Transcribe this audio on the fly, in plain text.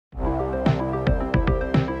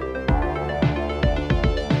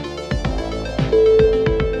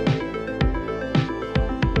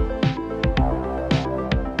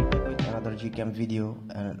Gcam video,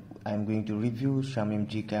 and I'm going to review Shamim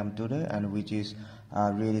Gcam today, and which is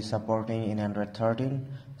really supporting in Android 13.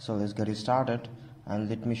 So let's get it started, and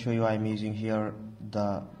let me show you. I'm using here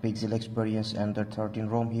the Pixel Experience Android 13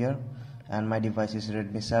 ROM here, and my device is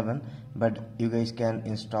Redmi 7, but you guys can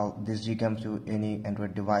install this Gcam to any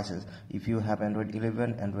Android devices. If you have Android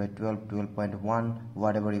 11, Android 12, 12.1,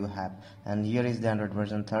 whatever you have. And here is the Android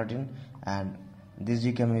version 13, and this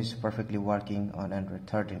Gcam is perfectly working on Android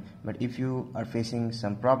 13. But if you are facing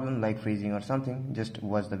some problem like freezing or something, just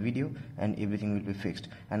watch the video and everything will be fixed.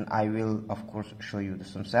 And I will of course show you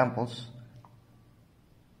some samples.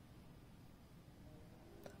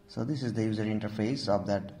 So this is the user interface of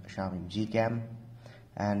that Shamim Gcam,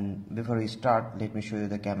 and before we start, let me show you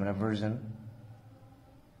the camera version.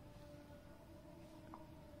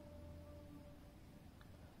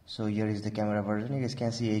 So here is the camera version. You guys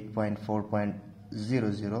can see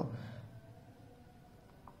 8.4.00,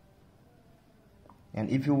 and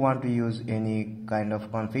if you want to use any kind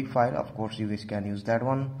of config file, of course you guys can use that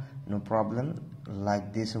one, no problem,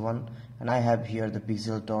 like this one. And I have here the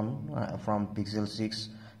pixel tone from Pixel 6,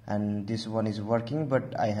 and this one is working,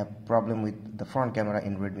 but I have problem with the front camera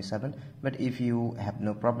in Redmi 7. But if you have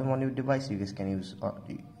no problem on your device, you guys can use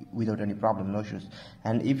without any problem, no issues.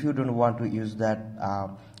 And if you don't want to use that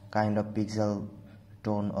kind of pixel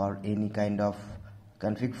tone or any kind of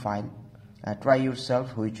config file, try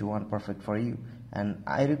yourself which you want perfect for you. And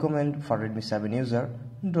I recommend for Redmi 7 user,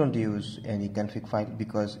 don't use any config file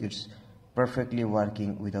because it's perfectly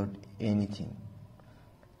working without anything.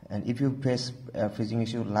 And if you face a freezing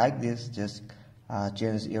issue like this, just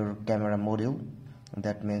change your camera module,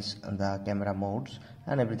 that means the camera modes,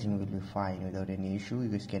 and everything will be fine without any issue. You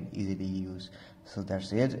guys can easily use. So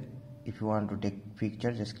that's it. If you want to take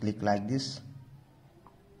picture, just click like this.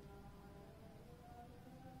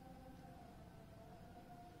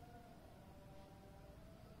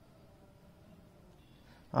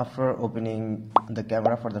 After opening the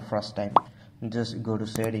camera for the first time, just go to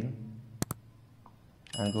setting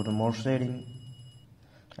and go to more setting,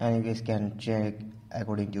 and you guys can check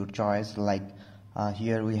according to your choice. Like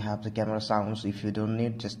here we have the camera sounds. If you don't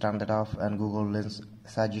need, just turn that off, and Google Lens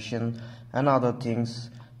suggestion and other things.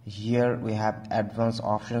 Here we have advanced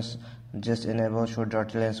options. Just enable show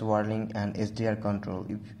dirty lens warning and HDR control.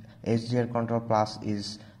 If HDR control plus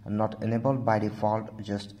is not enabled by default,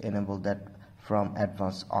 just enable that from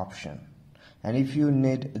advanced option. And if you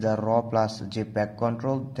need the RAW plus JPEG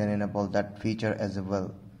control, then enable that feature as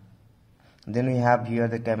well. Then we have here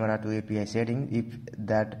the camera to API setting. If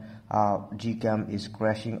that Gcam is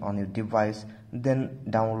crashing on your device, then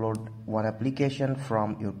download one application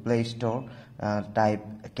from your Play Store. Type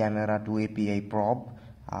camera to API probe,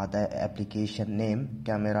 the application name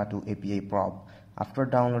camera to API probe. After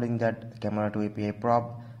downloading that camera to API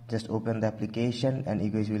probe, just open the application, and you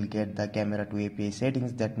guys will get the camera to API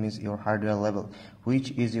settings. That means your hardware level.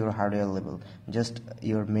 Which is your hardware level? Just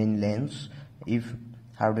your main lens. If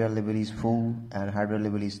hardware level is full and hardware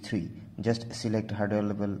level is 3, just select hardware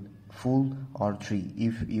level full or 3.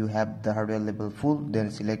 If you have the hardware level full,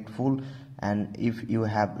 then select full, and if you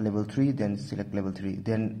have level 3, then select level 3.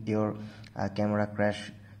 Then your camera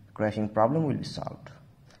crashing problem will be solved.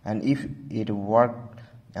 And if it works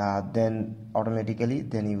then automatically,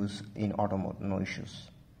 then use in auto mode, no issues.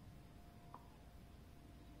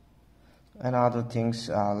 And other things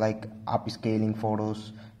like upscaling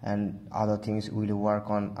photos and other things will work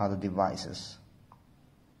on other devices.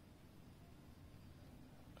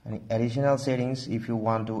 And additional settings, if you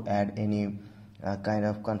want to add any kind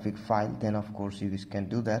of config file, then of course you guys can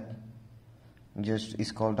do that. Just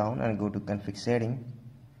scroll down and go to config setting.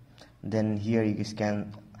 Then here you guys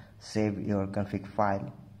can save your config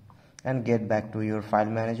file and get back to your file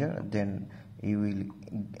manager. Then you will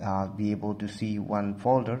be able to see one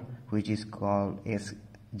folder which is called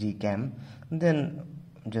SGCAM. Then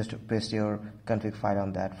just paste your config file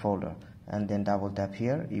on that folder, and then double tap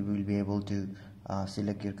here. You will be able to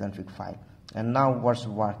select your config file. And now what's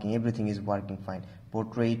working? Everything is working fine.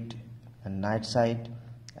 Portrait and night sight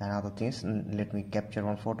and other things. Let me capture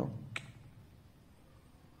one photo.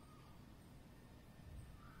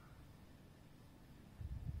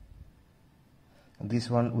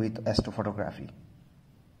 This one with astrophotography.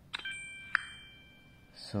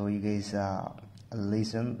 So you guys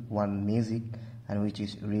listen one music, and which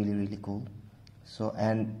is really cool. So,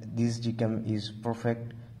 and this Gcam is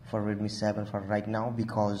perfect for Redmi 7 for right now,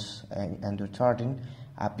 because Android 13,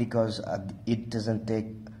 because it doesn't take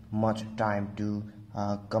much time to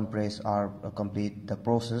compress or complete the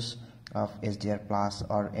process of HDR plus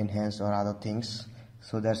or enhance or other things.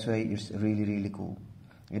 So that's why it's really cool.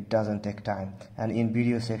 It doesn't take time. And in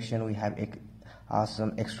video section we have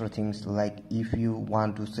some extra things, like if you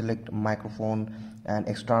want to select microphone and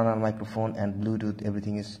external microphone and Bluetooth,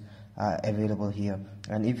 everything is available here.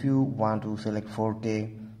 And if you want to select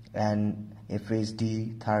 4K and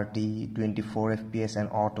FHD, 30, 24 FPS and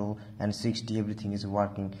auto and 60, everything is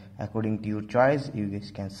working according to your choice. You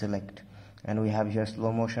guys can select. And we have here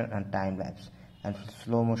slow motion and time lapse, and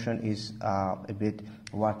slow motion is a bit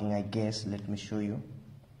working, I guess. Let me show you.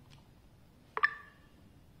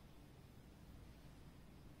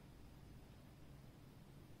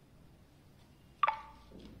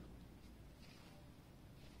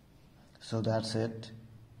 So that's it.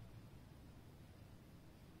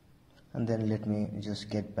 And then let me just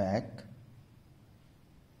get back.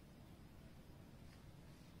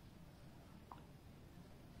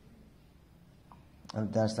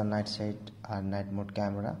 And that's the night mode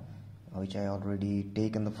camera, which I already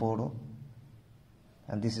taken the photo.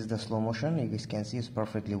 And this is the slow motion. You guys can see it's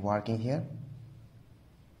perfectly working here.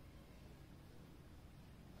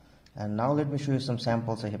 And now let me show you some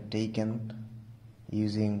samples I have taken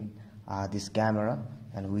using this camera,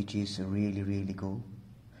 and which is really cool.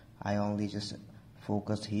 I only just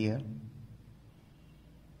focused here,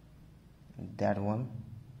 that one,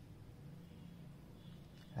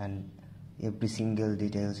 and every single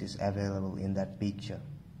details is available in that picture.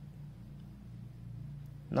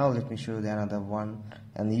 Now let me show you another one,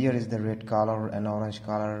 and here is the red color and orange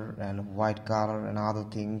color and white color and other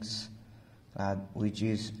things, which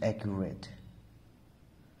is accurate,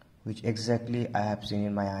 which exactly I have seen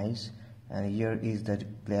in my eyes. And here is the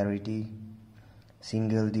clarity,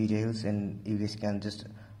 single details, and you guys can just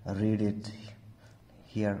read it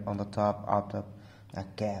here on the top of the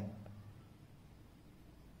cap.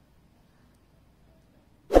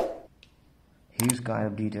 Huge kind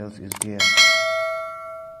of details is there.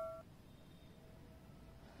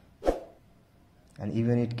 And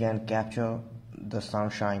even it can capture the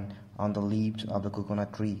sunshine on the leaves of the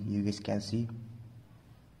coconut tree. You guys can see.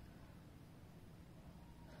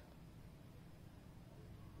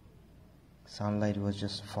 Sunlight was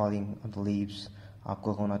just falling on the leaves of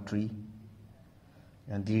coconut tree,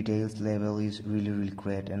 and details level is really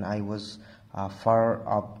great. And I was far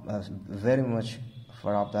up, very much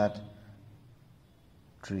far up that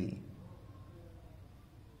tree.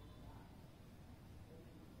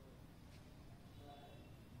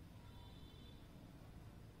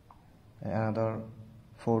 Another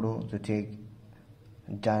photo to take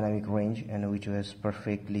dynamic range, and which was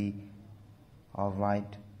perfectly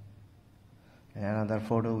alright. And another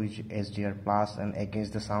photo which HDR plus and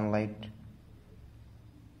against the sunlight.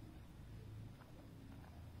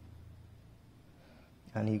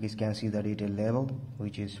 And you guys can see the detail level,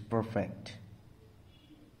 which is perfect.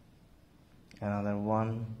 Another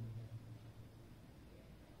one.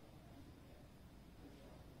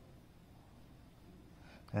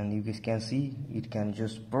 And you guys can see it can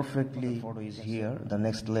just perfectly. The photo is here. The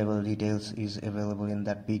next level details is available in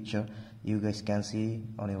that picture. You guys can see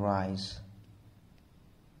on your eyes.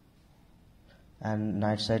 And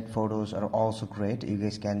night side photos are also great. You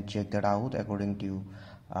guys can check that out according to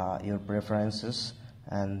your preferences.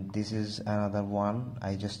 And this is another one.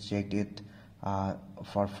 I just checked it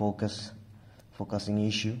for focusing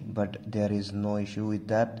issue, but there is no issue with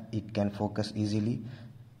that. It can focus easily.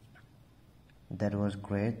 That was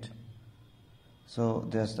great. So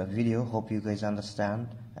there's the video. Hope you guys understand.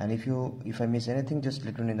 And if I miss anything, just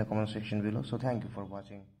let me know in the comment section below. So thank you for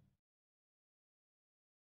watching.